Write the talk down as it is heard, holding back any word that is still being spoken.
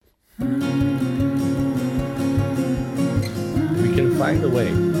Find a Way.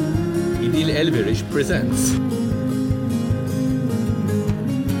 İdil Elveriş presents.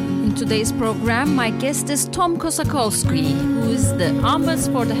 In today's program, my guest is Tom Kosakowski, who is the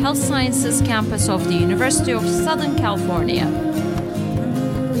Ombuds for the Health Sciences campus of the University of Southern California.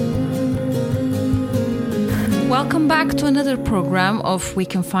 Welcome back to another program of We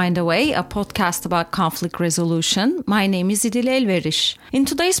Can Find a Way, a podcast about conflict resolution. My name is İdil Elveriş. In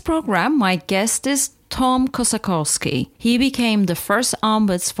today's program, my guest is Tom Kosakowski. He became the first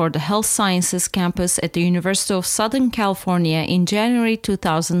Ombuds for the Health Sciences campus at the University of Southern California in January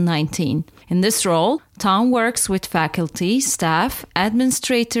 2019. In this role, Tom works with faculty, staff,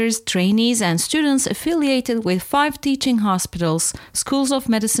 administrators, trainees, and students affiliated with 5 teaching hospitals, schools of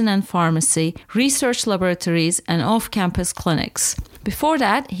medicine and pharmacy, research laboratories, and off-campus clinics. Before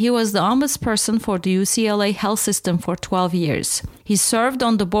that, he was the ombudsperson for the UCLA Health System for 12 years. He served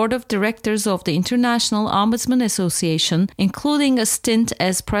on the board of directors of the International Ombudsman Association, including a stint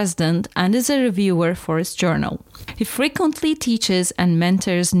as president, and is a reviewer for its journal. He frequently teaches and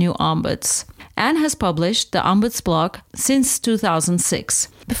mentors new ombuds, and has published the Ombuds blog since 2006.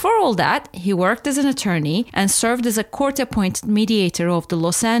 Before all that, he worked as an attorney and served as a court-appointed mediator of the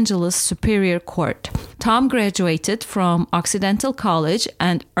Los Angeles Superior Court. Tom graduated from Occidental College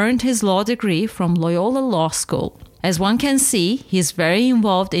and earned his law degree from Loyola Law School. As one can see, he is very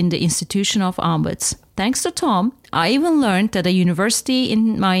involved in the institution of ombuds. Thanks to Tom, I even learned that a university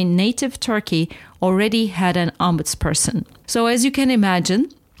in my native Turkey already had an ombudsperson. So as you can imagine,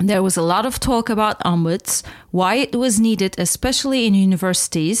 there was a lot of talk about ombuds, why it was needed, especially in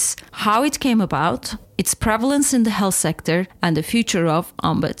universities, how it came about, its prevalence in the health sector, and the future of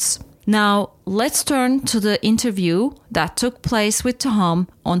ombuds. Now, let's turn to the interview that took place with Tom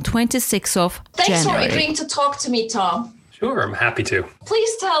on 26th of January. Thanks for agreeing to talk to me, Tom. Sure, I'm happy to.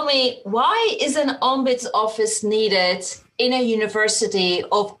 Please tell me, why is an ombuds office needed in a university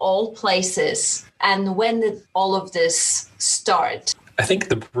of all places? And when did all of this start? I think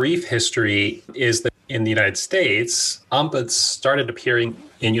the brief history is that in the United States, ombuds started appearing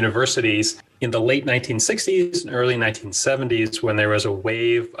in universities in the late 1960s and early 1970s when there was a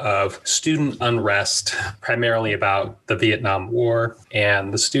wave of student unrest, primarily about the Vietnam War,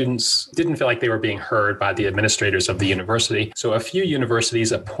 and the students didn't feel like they were being heard by the administrators of the university. So a few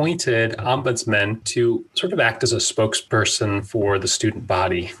universities appointed ombudsmen to sort of act as a spokesperson for the student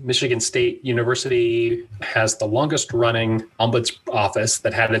body. Michigan State University has the longest running ombuds office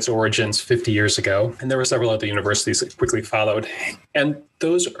that had its origins 50 years ago, and there were several other universities that quickly followed. And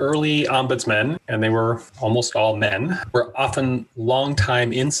those early ombudsmen, and they were almost all men, were often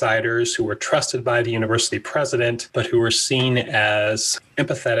longtime insiders who were trusted by the university president, but who were seen as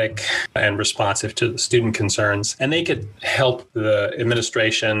empathetic and responsive to the student concerns. And they could help the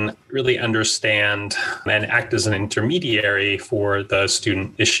administration really understand and act as an intermediary for the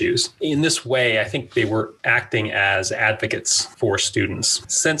student issues. In this way, I think they were acting as advocates for students.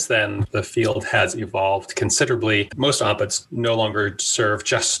 Since then, the field has evolved considerably. Most ombuds no longer serve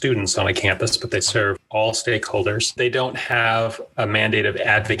just students on a campus, but they serve all stakeholders. They don't have a mandate of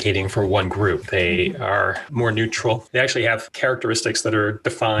advocating for one group. They are more neutral. They actually have characteristics that are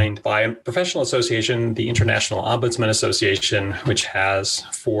defined by a professional association, the International Ombudsman Association, which has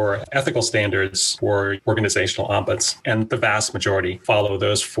 4 ethical standards for organizational ombuds, and the vast majority follow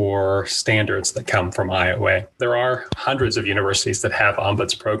those 4 standards that come from IOA. There are hundreds of universities that have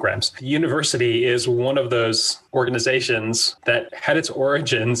ombuds programs. The university is one of those organizations that had its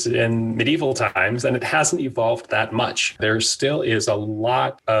origins in medieval times, and it hasn't evolved that much. There still is a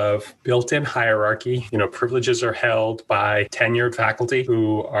lot of built-in hierarchy. Privileges are held by tenured faculty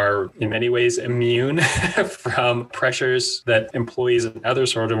who are in many ways immune from pressures that employees and other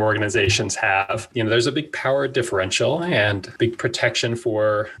sort of organizations have. There's a big power differential and big protection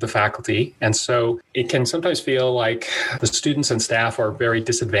for the faculty. And so it can sometimes feel like the students and staff are very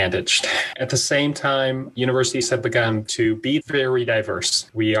disadvantaged. At the same time, universities have begun to be very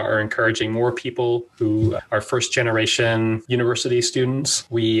diverse. We are encouraging more people who are first-generation university students.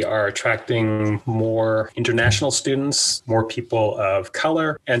 We are attracting more international students, more people of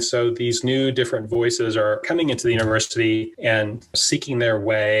color. And so these new different voices are coming into the university and seeking their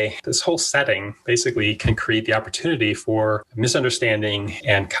way. This whole setting basically can create the opportunity for misunderstanding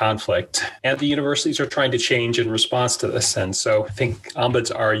and conflict. And the universities are trying to change in response to this. And so I think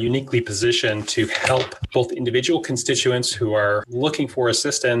ombuds are uniquely positioned to help both individual constituents who are looking for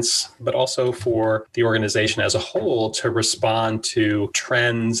assistance, but also for the organization as a whole to respond to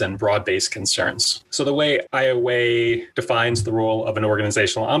trends and broad-based concerns. So the way IOA defines the role of an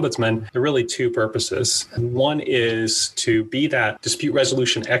organizational ombudsman, there are really two purposes. One is to be that dispute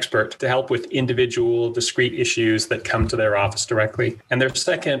resolution expert to help with individual discrete issues that come to their office directly. And their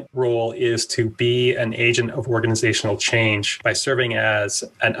second role is to be an agent of organizational change by serving as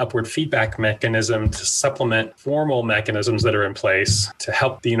an upward feedback mechanism to supplement formal mechanisms that are in place to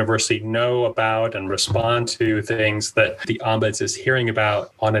help the university know about and respond to things that the ombuds is hearing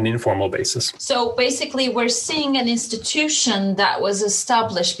about on an informal basis. So basically, we're seeing an institution that was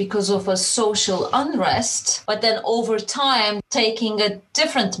established because of a social unrest, but then over time taking a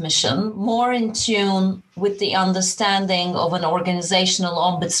different mission, more in tune with the understanding of an organizational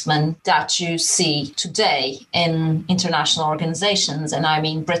ombudsman that you see today in international organizations. And I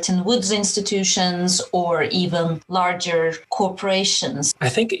mean Bretton Woods institutions or even larger corporations. I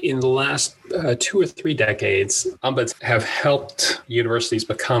think in the last 2 or 3 decades, ombuds have helped universities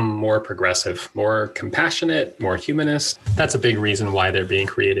become more progressive, more compassionate, more humanist. That's a big reason why they're being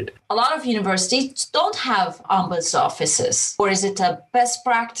created. A lot of universities don't have ombuds offices. Or is it a best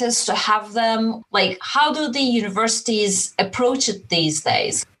practice to have them? Like, how do the universities approach it these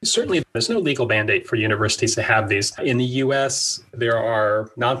days? Certainly, there's no legal mandate for universities to have these. In the US, there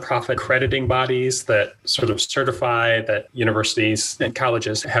are nonprofit accrediting bodies that sort of certify that universities and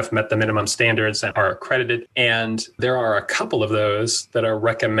colleges have met the minimum standards and are accredited. And there are a couple of those that are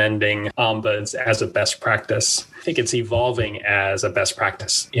recommending ombuds as a best practice. I think it's evolving as a best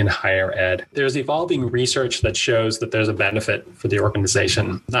practice in higher ed. There's evolving research that shows that there's a benefit for the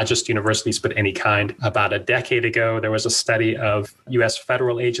organization, not just universities, but any kind. About a decade ago, there was a study of US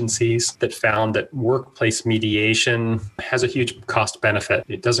federal agencies that found that workplace mediation has a huge cost benefit.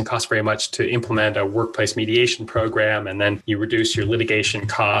 It doesn't cost very much to implement a workplace mediation program, and then you reduce your litigation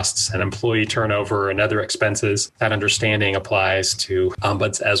costs and employee turnover and other expenses. That understanding applies to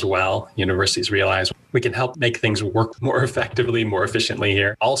ombuds as well. Universities realize we can help make things work more effectively, more efficiently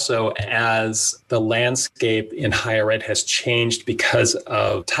here. Also, as the landscape in higher ed has changed because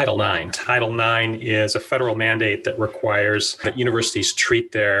of Title IX. Title IX is a federal mandate that requires that universities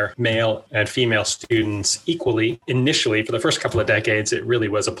treat their male and female students equally. Initially, for the first couple of decades, it really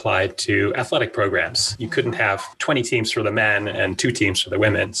was applied to athletic programs. You couldn't have 20 teams for the men and 2 teams for the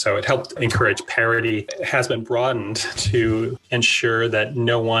women. So it helped encourage parity. It has been broadened to ensure that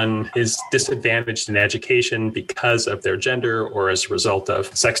no one is disadvantaged in education because of their gender or as a result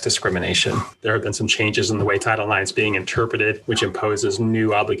of sex discrimination. There have been some changes in the way Title IX is being interpreted, which imposes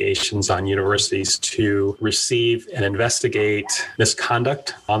new obligations on universities to receive and investigate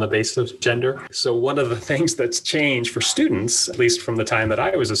misconduct on the basis of gender. So one of the things that's changed for students, at least from the time that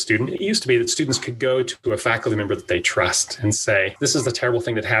I was a student, it used to be that students could go to a faculty member that they trust and say, this is the terrible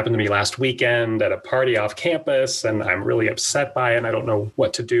thing that happened to me last weekend at a party off campus, and I'm really upset by it, and I don't know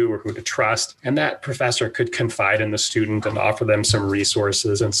what to do or who to trust. And that professor could confide in the student and offer them some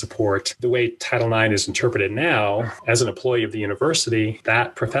resources and support. The way Title IX is interpreted now, as an employee of the university,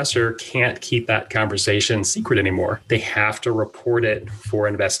 that professor can't keep that conversation secret anymore. They have to report it for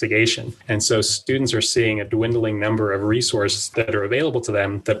investigation. And so students are seeing a dwindling number of resources that are available to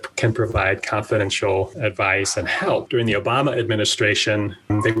them that can provide confidential advice and help. During the Obama administration,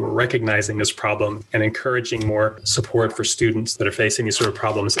 they were recognizing this problem and encouraging more support for students that are facing these sort of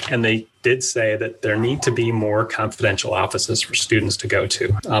problems. And they did say that there need to be more confidential offices for students to go to.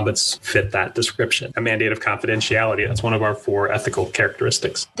 Ombuds fit that description. A mandate of confidentiality, that's one of our 4 ethical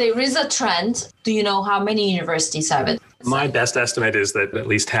characteristics. There is a trend. Do you know how many universities have it? My best estimate is that at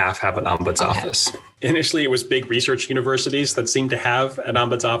least half have an ombuds office. Initially, it was big research universities that seemed to have an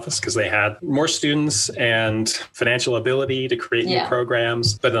ombuds office because they had more students and financial ability to create new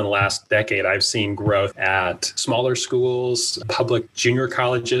programs. But in the last decade, I've seen growth at smaller schools, public junior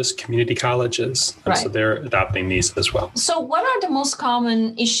colleges, community colleges. And so they're adopting these as well. So what are the most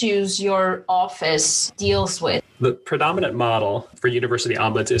common issues your office deals with? The predominant model for university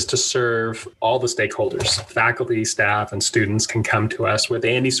ombuds is to serve all the stakeholders. Faculty, staff, and students can come to us with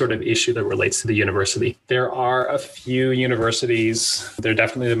any sort of issue that relates to the university. There are a few universities, they're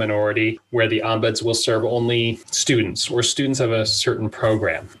definitely the minority, where the ombuds will serve only students or students of a certain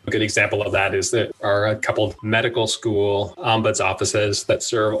program. A good example of that is that there are a couple of medical school ombuds offices that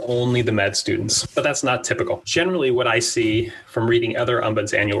serve only the med students, but that's not typical. Generally, what I see from reading other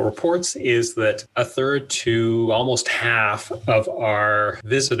ombuds annual reports is that a third to almost half of our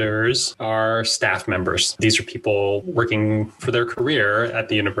visitors are staff members. These are people working for their career at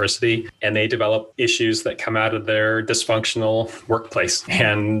the university, and they develop issues that come out of their dysfunctional workplace,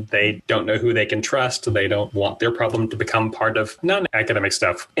 and they don't know who they can trust. They don't want their problem to become part of non-academic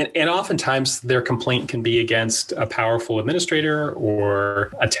stuff. And oftentimes their complaint can be against a powerful administrator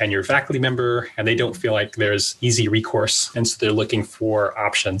or a tenured faculty member, and they don't feel like there's easy recourse. And so they're looking for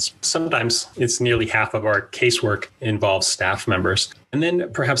options. Sometimes it's nearly half of our casework involves staff members. And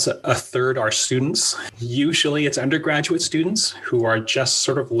then perhaps a third are students. Usually it's undergraduate students who are just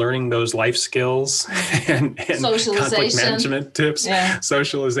sort of learning those life skills and conflict management tips,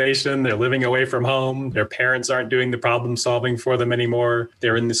 socialization. They're living away from home. Their parents aren't doing the problem solving for them anymore.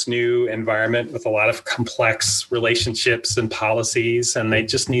 They're in this new environment with a lot of complex relationships and policies, and they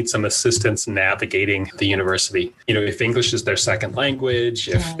just need some assistance navigating the university. If English is their second language,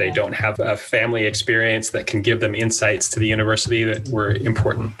 if they don't have a family experience that can give them insights to the university that were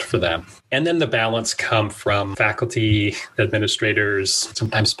important for them. And then the balance come from faculty, administrators,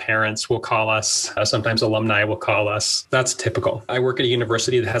 sometimes parents will call us, sometimes alumni will call us. That's typical. I work at a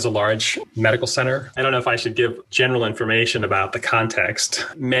university that has a large medical center. I don't know if I should give general information about the context.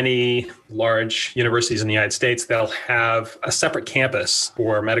 Many large universities in the United States, they'll have a separate campus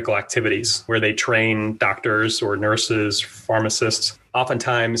for medical activities where they train doctors or nurses, pharmacists.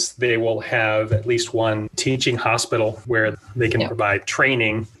 Oftentimes, they will have at least one teaching hospital where they can provide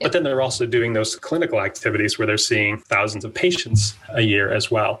training, but then they're also doing those clinical activities where they're seeing thousands of patients a year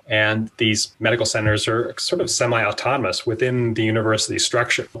as well. And these medical centers are sort of semi-autonomous within the university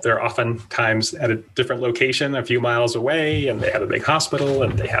structure. They're oftentimes at a different location a few miles away, and they have a big hospital,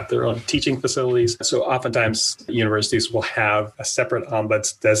 and they have their own teaching facilities. So oftentimes, universities will have a separate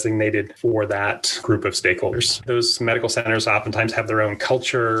ombuds designated for that group of stakeholders. Those medical centers oftentimes have their own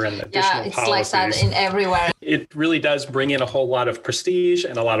culture and additional policies. Like that in everywhere. It really does bring in a whole lot of prestige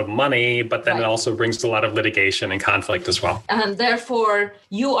and a lot of money, but then it also brings a lot of litigation and conflict as well. And therefore,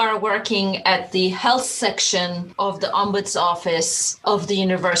 you are working at the health section of the Ombuds Office of the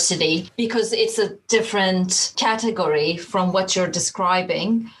university because it's a different category from what you're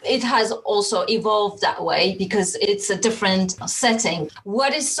describing. It has also evolved that way because it's a different setting.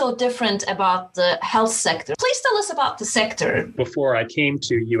 What is so different about the health sector? Please tell us about the sector. Before I came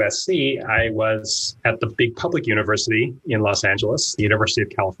to USC, I was at the big public university in Los Angeles, the University of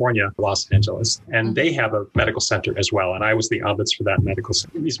California, Los Angeles, and they have a medical center as well. And I was the ombuds for that medical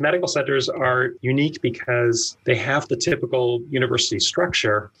center. These medical centers are unique because they have the typical university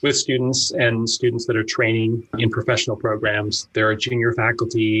structure with students that are training in professional programs. There are junior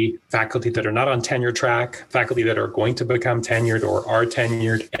faculty that are not on tenure track, faculty that are going to become tenured or are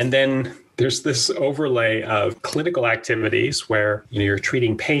tenured. And then there's this overlay of clinical activities where you're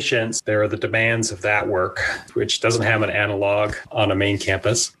treating patients. There are the demands of that work, which doesn't have an analog on a main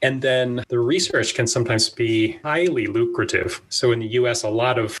campus. And then the research can sometimes be highly lucrative. So in the US, a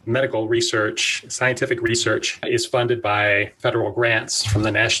lot of medical research, scientific research is funded by federal grants from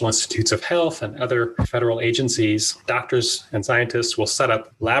the National Institutes of Health and other federal agencies. Doctors and scientists will set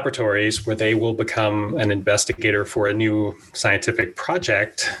up laboratories where they will become an investigator for a new scientific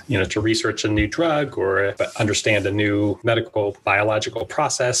project, to research a new drug or understand a new medical biological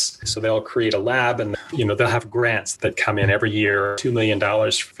process. So they'll create a lab and, they'll have grants that come in every year, $2 million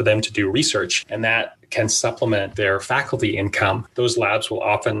for them to do research. And that can supplement their faculty income. Those labs will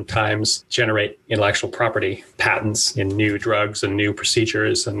oftentimes generate intellectual property patents in new drugs and new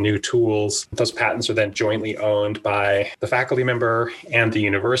procedures and new tools. Those patents are then jointly owned by the faculty member and the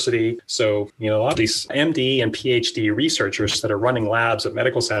university. So, a lot of these MD and PhD researchers that are running labs at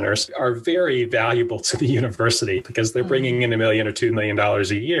medical centers are very valuable to the university because they're bringing in $1 million or $2 million a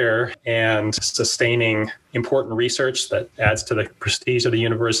year and sustaining important research that adds to the prestige of the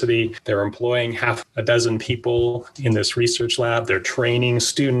university. They're employing half a dozen people in this research lab. They're training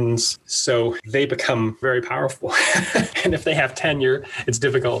students. So they become very powerful. And if they have tenure, it's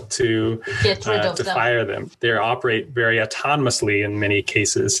difficult to get rid of them. Fire them. They operate very autonomously in many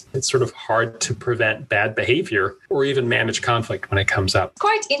cases. It's sort of hard to prevent bad behavior or even manage conflict when it comes up.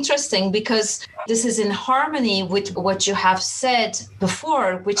 Quite interesting because this is in harmony with what you have said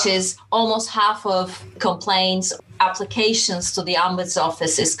before, which is almost half of complaints, applications to the Ombuds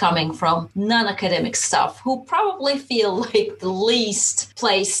Office is coming from non-academic staff who probably feel like the least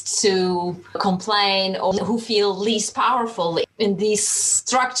placed to complain or who feel least powerful in this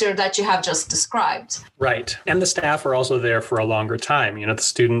structure that you have just described. Right. And the staff are also there for a longer time. The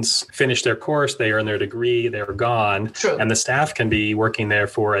students finish their course, they earn their degree, they're gone. True. And the staff can be working there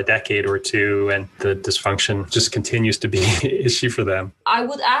for a decade or two, and the dysfunction just continues to be an issue for them. I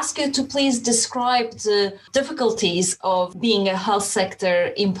would ask you to please describe the difficulties realities of being a health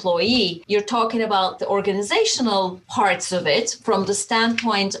sector employee. You're talking about the organizational parts of it from the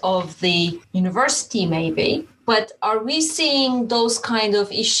standpoint of the university, maybe. But are we seeing those kind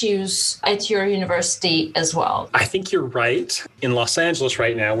of issues at your university as well? I think you're right. In Los Angeles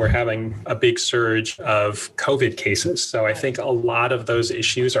right now, we're having a big surge of COVID cases. So I think a lot of those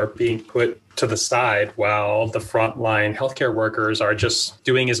issues are being put to the side while the frontline healthcare workers are just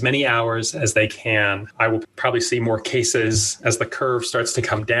doing as many hours as they can. I will probably see more cases as the curve starts to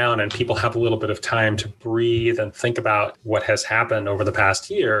come down and people have a little bit of time to breathe and think about what has happened over the past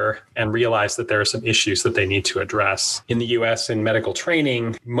year and realize that there are some issues that they need to address. In the US, in medical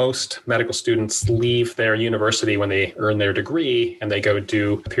training, most medical students leave their university when they earn their degree and they go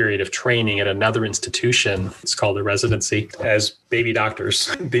do a period of training at another institution. It's called a residency. As baby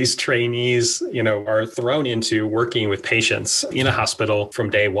doctors, these trainees are thrown into working with patients in a hospital from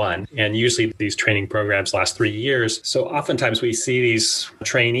day one. And usually these training programs last 3 years. So oftentimes we see these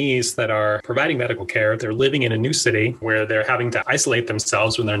trainees that are providing medical care. They're living in a new city where they're having to isolate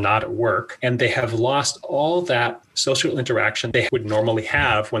themselves when they're not at work. And they have lost all that social interaction they would normally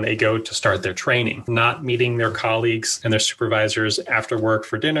have when they go to start their training, not meeting their colleagues and their supervisors after work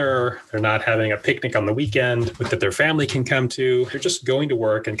for dinner. They're not having a picnic on the weekend that their family can come to. They're just going to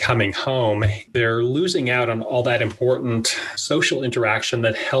work and coming home. They're losing out on all that important social interaction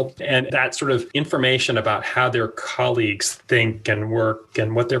that helped and that sort of information about how their colleagues think and work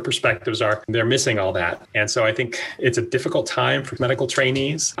and what their perspectives are. They're missing all that. And so I think it's a difficult time for medical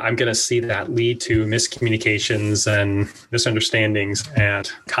trainees. I'm going to see that lead to miscommunications and misunderstandings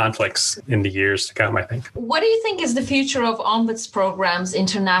and conflicts in the years to come, I think. What do you think is the future of ombuds programs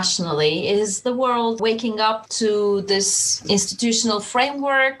internationally? Is the world waking up to this institutional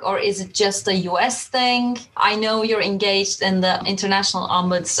framework, or is it just a US thing? I know you're engaged in the International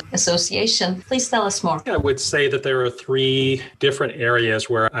Ombuds Association. Please tell us more. I would say that there are 3 different areas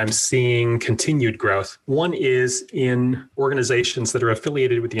where I'm seeing continued growth. One is in organizations that are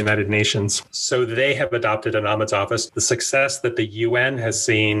affiliated with the United Nations. So they have adopted an ombuds office. The success that the UN has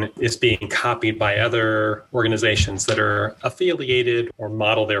seen is being copied by other organizations that are affiliated or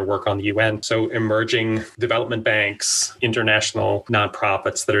model their work on the UN. So emerging development banks, international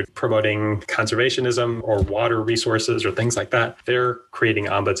nonprofits that are promoting conservationism or water resources or things like that, they're creating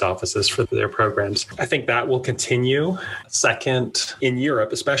ombuds offices for their programs. I think that will continue. Second, in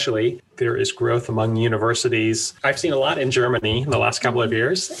Europe especially, there is growth among universities. I've seen a lot in Germany in the last couple of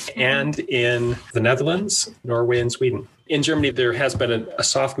years and in the Netherlands, Norway, and Sweden. In Germany, there has been a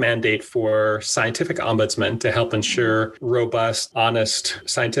soft mandate for scientific ombudsmen to help ensure robust, honest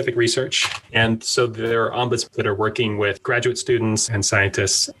scientific research. And so there are ombuds that are working with graduate students and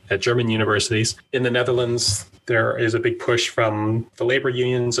scientists at German universities. In the Netherlands, there is a big push from the labor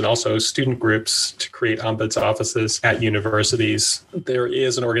unions and also student groups to create ombuds offices at universities. There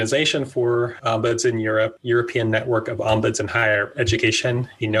is an organization for ombuds in Europe, European Network of Ombuds in Higher Education,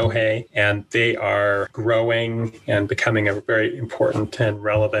 ENOHE, and they are growing and becoming a very important and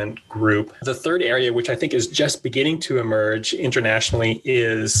relevant group. The third area, which I think is just beginning to emerge internationally,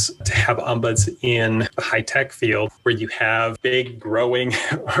 is to have ombuds in the high-tech field, where you have big growing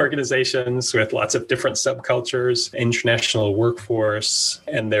organizations with lots of different subcultures, international workforce,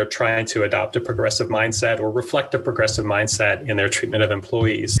 and they're trying to adopt a progressive mindset or reflect a progressive mindset in their treatment of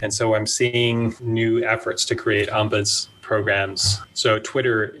employees. And so I'm seeing new efforts to create ombuds programs. So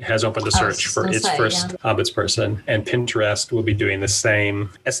Twitter has opened a search for its first ombuds person, and Pinterest will be doing the same.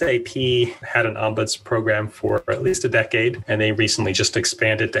 SAP had an ombuds program for at least a decade, and they recently just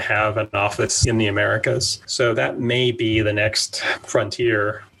expanded to have an office in the Americas. So that may be the next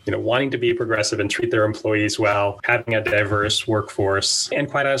frontier, wanting to be progressive and treat their employees well, having a diverse workforce. And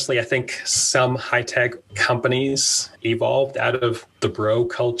quite honestly, I think some high-tech companies evolved out of the bro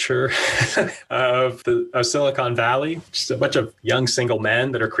culture of Silicon Valley, just a bunch of young single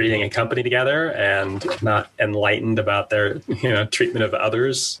men that are creating a company together and not enlightened about their treatment of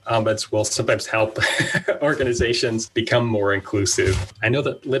others. Ombuds will sometimes help organizations become more inclusive. I know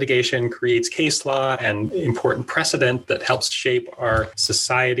that litigation creates case law and important precedent that helps shape our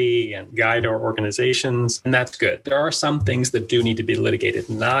society and guide our organizations, and that's good. There are some things that do need to be litigated.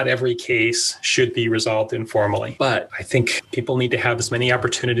 Not every case should be resolved informally, but I think people need to have as many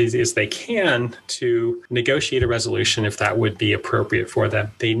opportunities as they can to negotiate a resolution if that would be appropriate for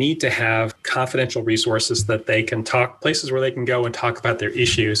them. They need to have confidential resources that they can places where they can go and talk about their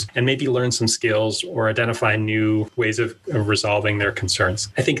issues and maybe learn some skills or identify new ways of resolving their concerns.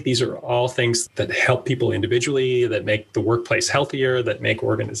 I think these are all things that help people individually, that make the workplace healthier, that make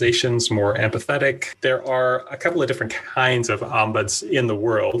organizations organizations, more empathetic. There are a couple of different kinds of ombuds in the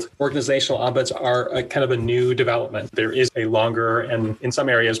world. Organizational ombuds are a kind of a new development. There is a longer and in some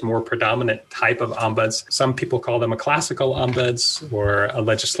areas more predominant type of ombuds. Some people call them a classical ombuds or a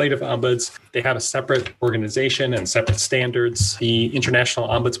legislative ombuds. They have a separate organization and separate standards. The International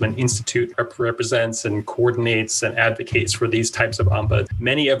Ombudsman Institute represents and coordinates and advocates for these types of ombuds.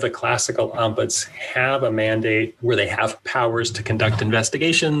 Many of the classical ombuds have a mandate where they have powers to conduct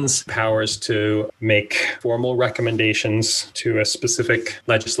investigations, powers to make formal recommendations to a specific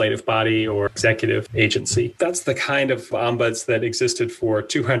legislative body or executive agency. That's the kind of ombuds that existed for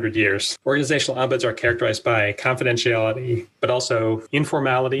 200 years. Organizational ombuds are characterized by confidentiality, but also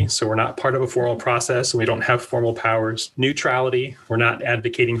informality. So we're not part of a formal process and we don't have formal powers. Neutrality, we're not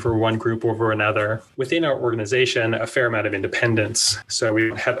advocating for one group over another. Within our organization, a fair amount of independence. So we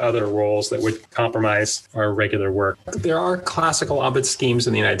don't have other roles that would compromise our regular work. There are classical ombud schemes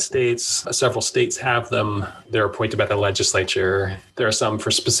in the United States. Several states have them. They're appointed by the legislature. There are some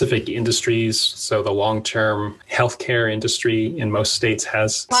for specific industries. So the long-term healthcare industry in most states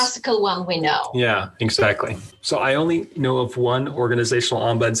has... Classical one we know. Yeah, exactly. So I only know of one organizational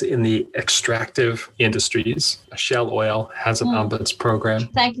ombuds in the extractive industries. Shell Oil has an ombuds program.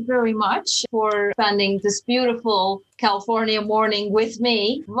 Thank you very much for spending this beautiful California morning with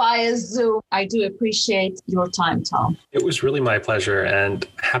me via Zoom. I do appreciate your time, Tom. It was really my pleasure and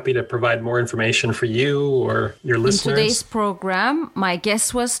happy to provide more information for you or your listeners. In today's program, my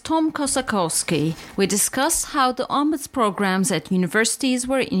guest was Tom Kosakowski. We discussed how the ombuds programs at universities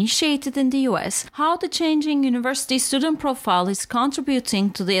were initiated in the US, how the changing university student profile is contributing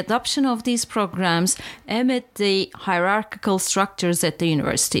to the adoption of these programs amid the hierarchical structures at the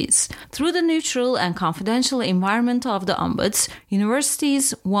universities. Through the neutral and confidential environment of the ombuds,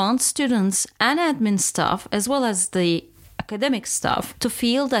 universities want students and admin staff, as well as the academic staff, to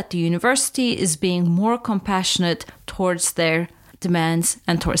feel that the university is being more compassionate towards their demands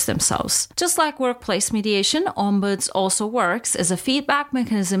and towards themselves. Just like workplace mediation, ombuds also works as a feedback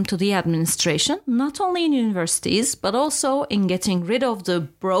mechanism to the administration, not only in universities, but also in getting rid of the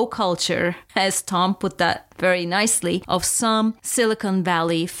bro culture, as Tom put that very nicely, of some Silicon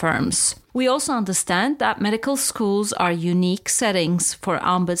Valley firms. We also understand that medical schools are unique settings for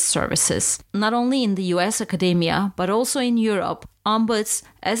ombuds services, not only in the US academia, but also in Europe. Ombuds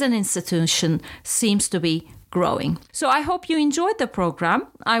as an institution seems to be growing. So I hope you enjoyed the program.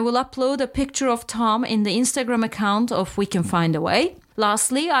 I will upload a picture of Tom in the Instagram account of We Can Find a Way.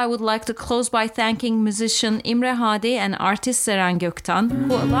 Lastly, I would like to close by thanking musician Imre Hadi and artist Seren Göktan,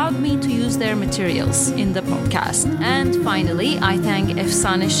 who allowed me to use their materials in the podcast. And finally, I thank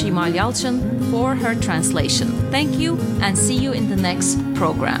Efsane Shimal Yalçın for her translation. Thank you and see you in the next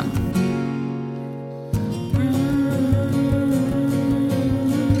program.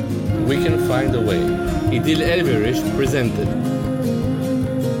 We Can Find a Way. İdil Elveriş presented.